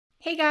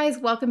Hey guys,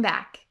 welcome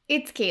back.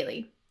 It's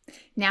Kaylee.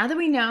 Now that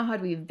we know how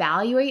to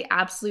evaluate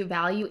absolute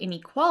value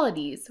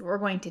inequalities, we're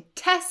going to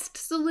test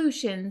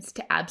solutions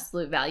to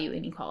absolute value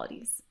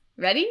inequalities.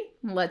 Ready?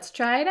 Let's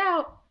try it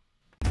out.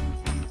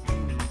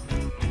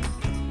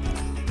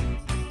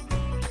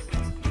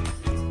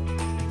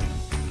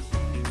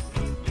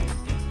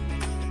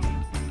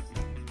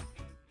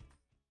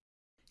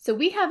 So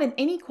we have an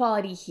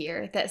inequality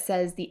here that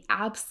says the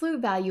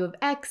absolute value of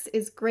x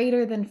is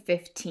greater than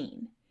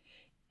 15.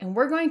 And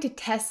we're going to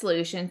test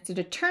solutions to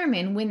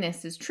determine when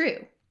this is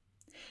true.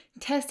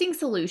 Testing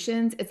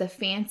solutions is a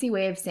fancy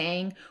way of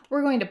saying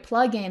we're going to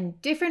plug in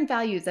different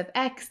values of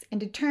x and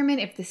determine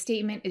if the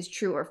statement is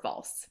true or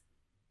false.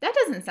 That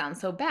doesn't sound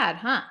so bad,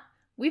 huh?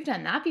 We've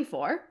done that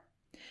before.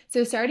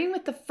 So starting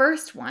with the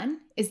first one,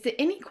 is the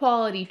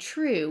inequality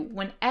true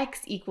when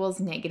x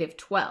equals negative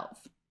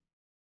 12?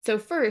 So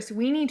first,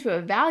 we need to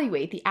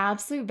evaluate the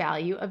absolute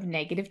value of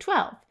negative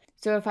 12.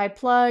 So if I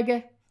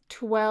plug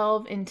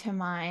 12 into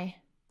my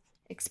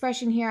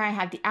expression here, I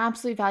have the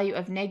absolute value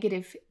of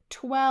negative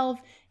 12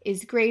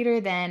 is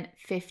greater than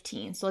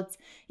 15. So let's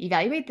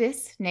evaluate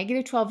this.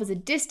 Negative 12 is a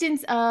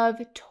distance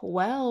of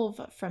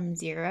 12 from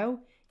 0.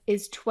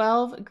 Is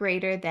 12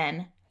 greater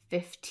than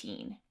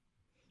 15?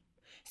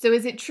 So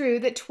is it true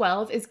that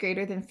 12 is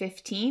greater than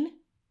 15?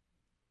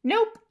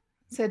 Nope.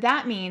 So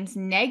that means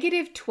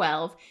negative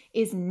 12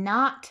 is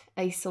not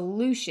a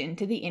solution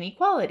to the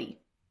inequality.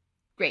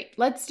 Great,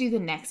 let's do the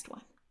next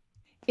one.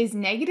 Is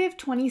negative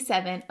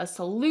 27 a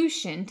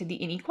solution to the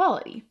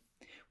inequality?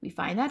 We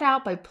find that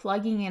out by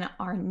plugging in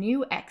our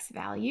new x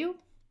value.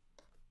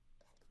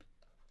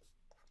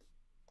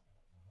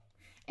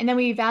 And then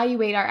we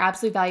evaluate our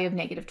absolute value of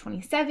negative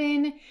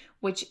 27,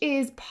 which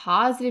is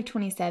positive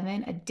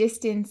 27. A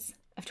distance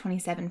of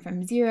 27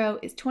 from 0.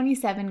 Is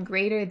 27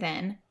 greater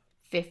than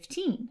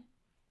 15?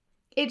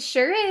 It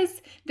sure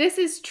is. This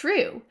is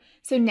true.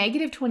 So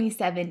negative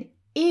 27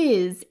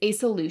 is a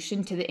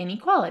solution to the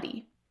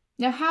inequality.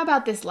 Now, how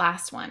about this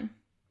last one?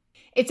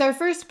 It's our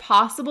first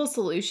possible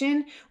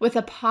solution with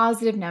a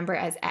positive number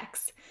as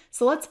x.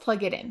 So let's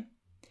plug it in.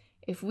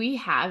 If we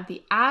have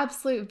the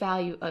absolute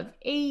value of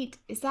 8,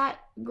 is that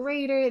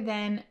greater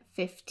than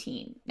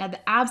 15? Now,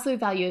 the absolute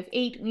value of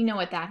 8, we know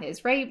what that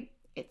is, right?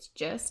 It's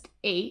just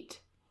 8.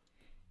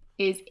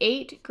 Is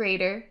 8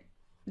 greater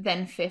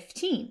than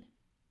 15?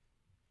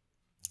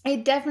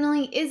 It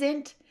definitely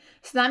isn't.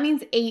 So that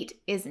means 8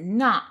 is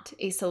not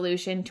a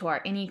solution to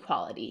our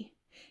inequality.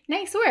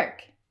 Nice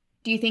work.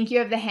 Do you think you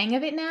have the hang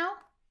of it now?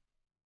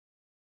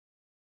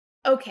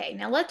 Okay,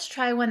 now let's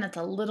try one that's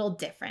a little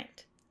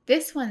different.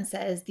 This one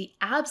says the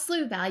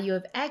absolute value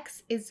of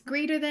x is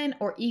greater than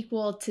or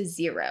equal to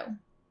 0.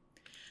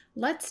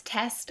 Let's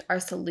test our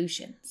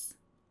solutions.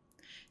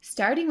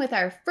 Starting with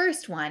our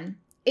first one,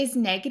 is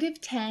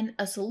negative 10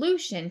 a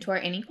solution to our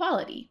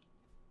inequality?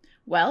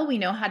 Well, we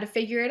know how to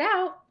figure it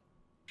out.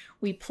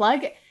 We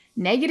plug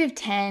negative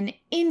 10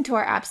 into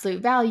our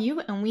absolute value,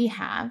 and we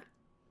have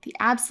the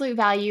absolute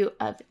value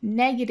of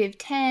negative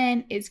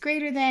 10 is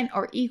greater than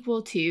or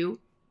equal to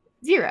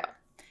 0.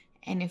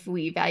 And if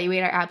we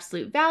evaluate our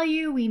absolute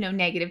value, we know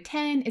negative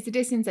 10 is a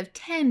distance of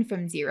 10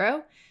 from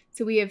 0.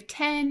 So we have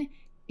 10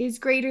 is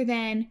greater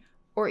than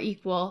or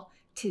equal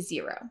to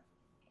 0.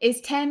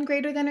 Is 10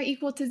 greater than or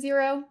equal to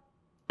 0?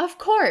 Of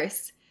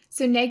course.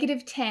 So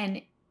negative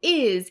 10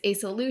 is a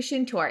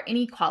solution to our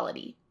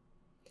inequality.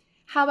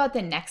 How about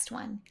the next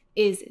one?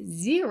 Is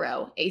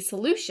 0 a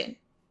solution?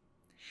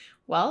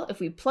 Well, if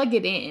we plug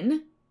it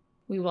in,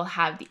 we will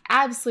have the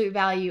absolute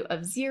value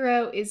of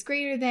 0 is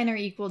greater than or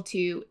equal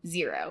to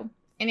 0.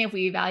 And if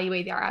we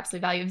evaluate our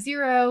absolute value of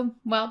 0,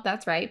 well,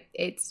 that's right,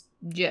 it's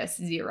just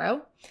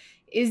 0.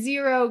 Is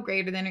 0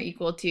 greater than or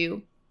equal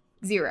to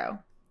 0?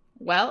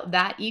 Well,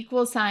 that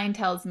equal sign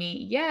tells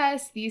me,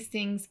 yes, these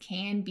things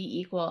can be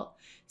equal.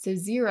 So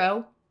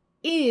 0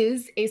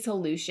 is a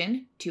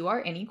solution to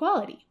our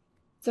inequality.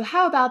 So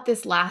how about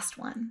this last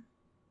one?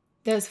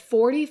 Does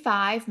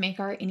 45 make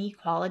our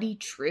inequality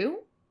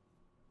true?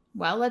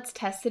 Well, let's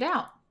test it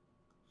out.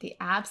 The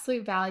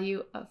absolute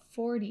value of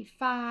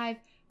 45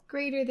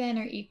 greater than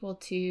or equal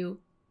to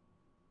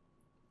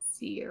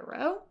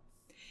 0.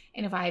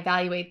 And if I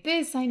evaluate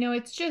this, I know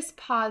it's just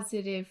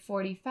positive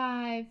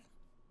 45.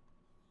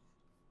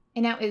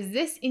 And now, is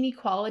this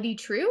inequality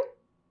true?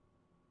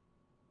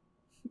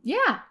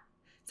 Yeah.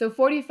 So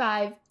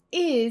 45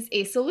 is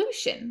a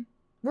solution.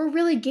 We're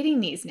really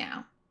getting these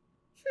now.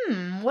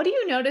 What do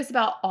you notice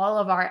about all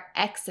of our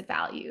x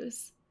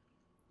values?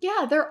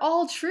 Yeah, they're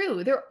all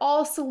true. They're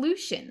all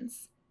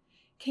solutions.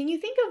 Can you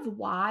think of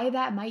why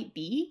that might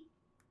be?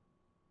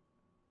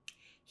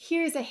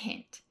 Here's a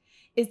hint.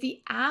 Is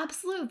the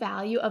absolute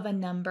value of a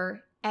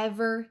number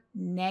ever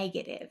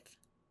negative?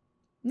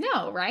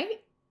 No,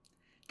 right?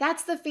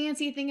 That's the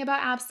fancy thing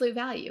about absolute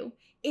value.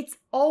 It's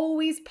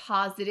always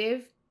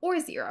positive or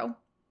 0.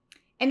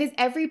 And is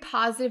every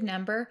positive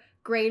number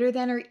greater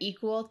than or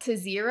equal to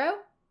 0?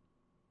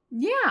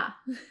 Yeah,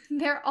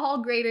 they're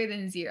all greater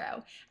than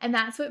 0. And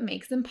that's what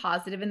makes them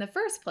positive in the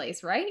first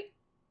place, right?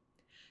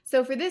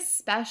 So for this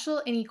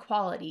special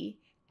inequality,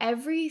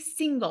 every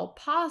single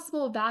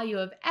possible value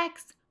of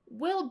x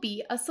will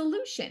be a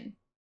solution.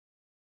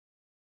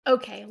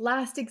 Okay,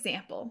 last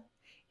example.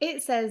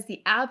 It says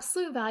the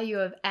absolute value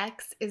of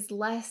x is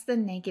less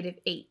than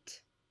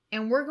 -8,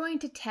 and we're going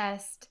to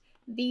test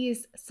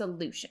these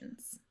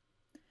solutions.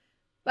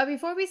 But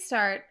before we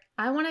start,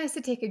 I want us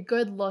to take a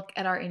good look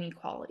at our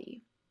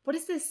inequality. What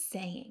is this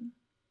saying?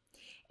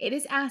 It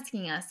is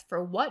asking us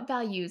for what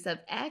values of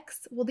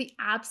x will the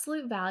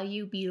absolute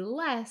value be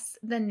less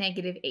than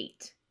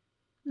 -8.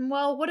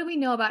 Well, what do we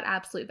know about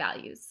absolute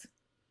values?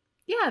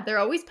 Yeah, they're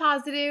always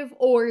positive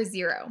or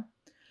 0.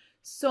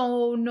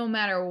 So no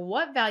matter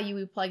what value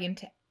we plug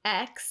into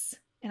x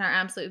in our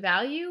absolute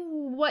value,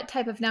 what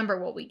type of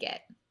number will we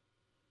get?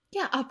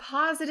 Yeah, a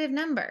positive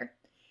number.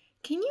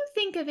 Can you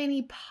think of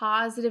any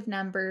positive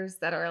numbers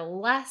that are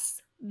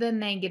less than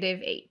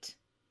 -8?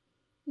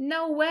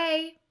 No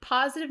way.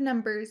 Positive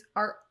numbers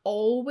are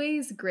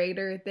always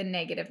greater than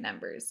negative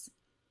numbers.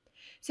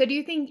 So do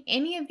you think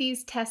any of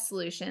these test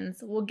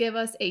solutions will give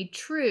us a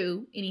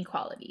true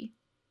inequality?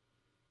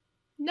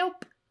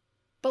 Nope.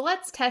 But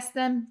let's test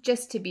them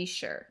just to be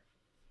sure.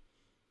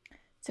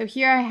 So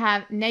here I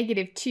have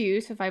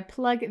 -2. So if I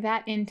plug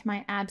that into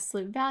my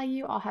absolute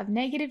value, I'll have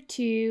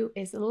 -2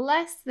 is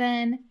less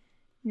than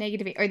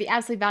 -8, or the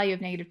absolute value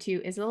of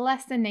 -2 is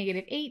less than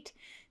 -8.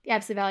 The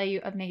absolute value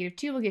of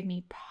 -2 will give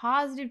me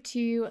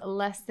 +2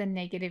 less than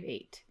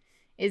 -8.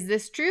 Is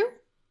this true?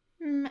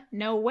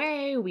 No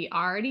way. We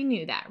already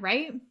knew that,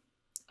 right?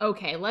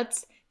 Okay,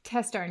 let's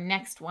test our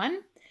next one.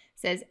 It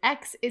says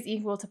x is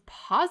equal to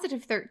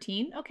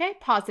 +13. Okay,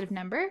 positive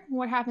number.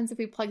 What happens if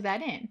we plug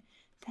that in?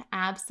 The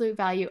absolute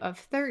value of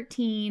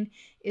 13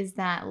 is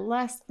that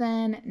less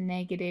than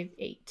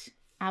 -8.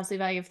 Absolute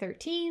value of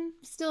 13,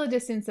 still a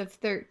distance of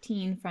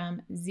 13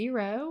 from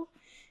 0.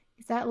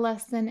 Is that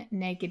less than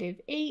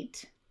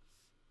 -8?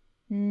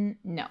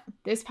 No,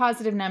 this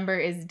positive number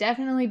is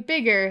definitely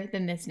bigger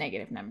than this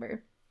negative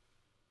number.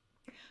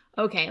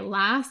 Okay,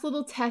 last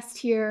little test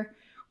here.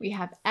 We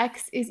have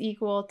x is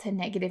equal to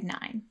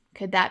 -9.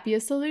 Could that be a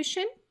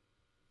solution?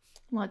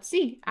 Let's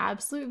see.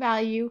 Absolute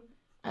value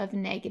of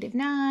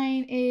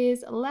 -9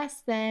 is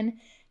less than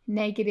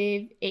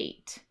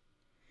 -8.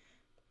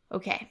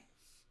 Okay.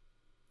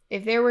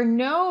 If there were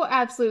no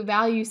absolute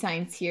value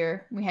signs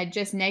here, we had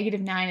just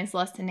 -9 is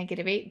less than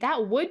 -8,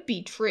 that would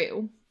be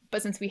true.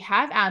 But since we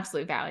have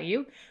absolute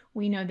value,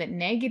 we know that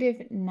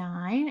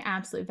 -9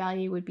 absolute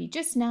value would be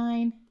just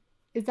 9.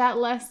 Is that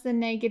less than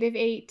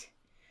 -8?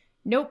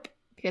 Nope,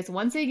 because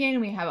once again,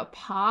 we have a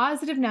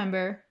positive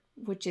number,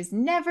 which is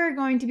never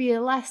going to be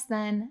less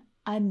than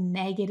a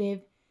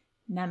negative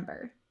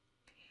number.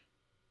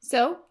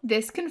 So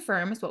this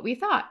confirms what we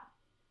thought.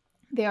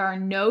 There are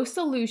no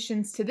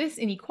solutions to this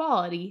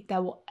inequality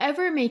that will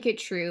ever make it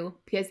true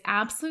because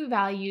absolute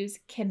values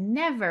can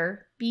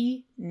never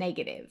be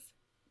negative.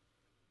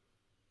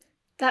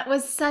 That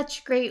was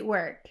such great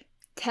work.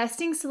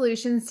 Testing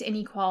solutions to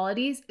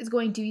inequalities is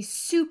going to be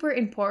super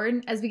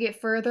important as we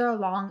get further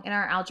along in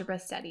our algebra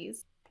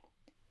studies.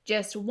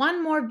 Just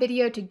one more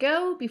video to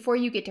go before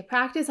you get to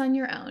practice on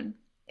your own.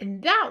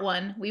 In that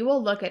one, we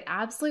will look at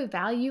absolute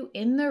value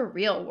in the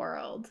real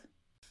world.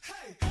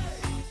 Hey.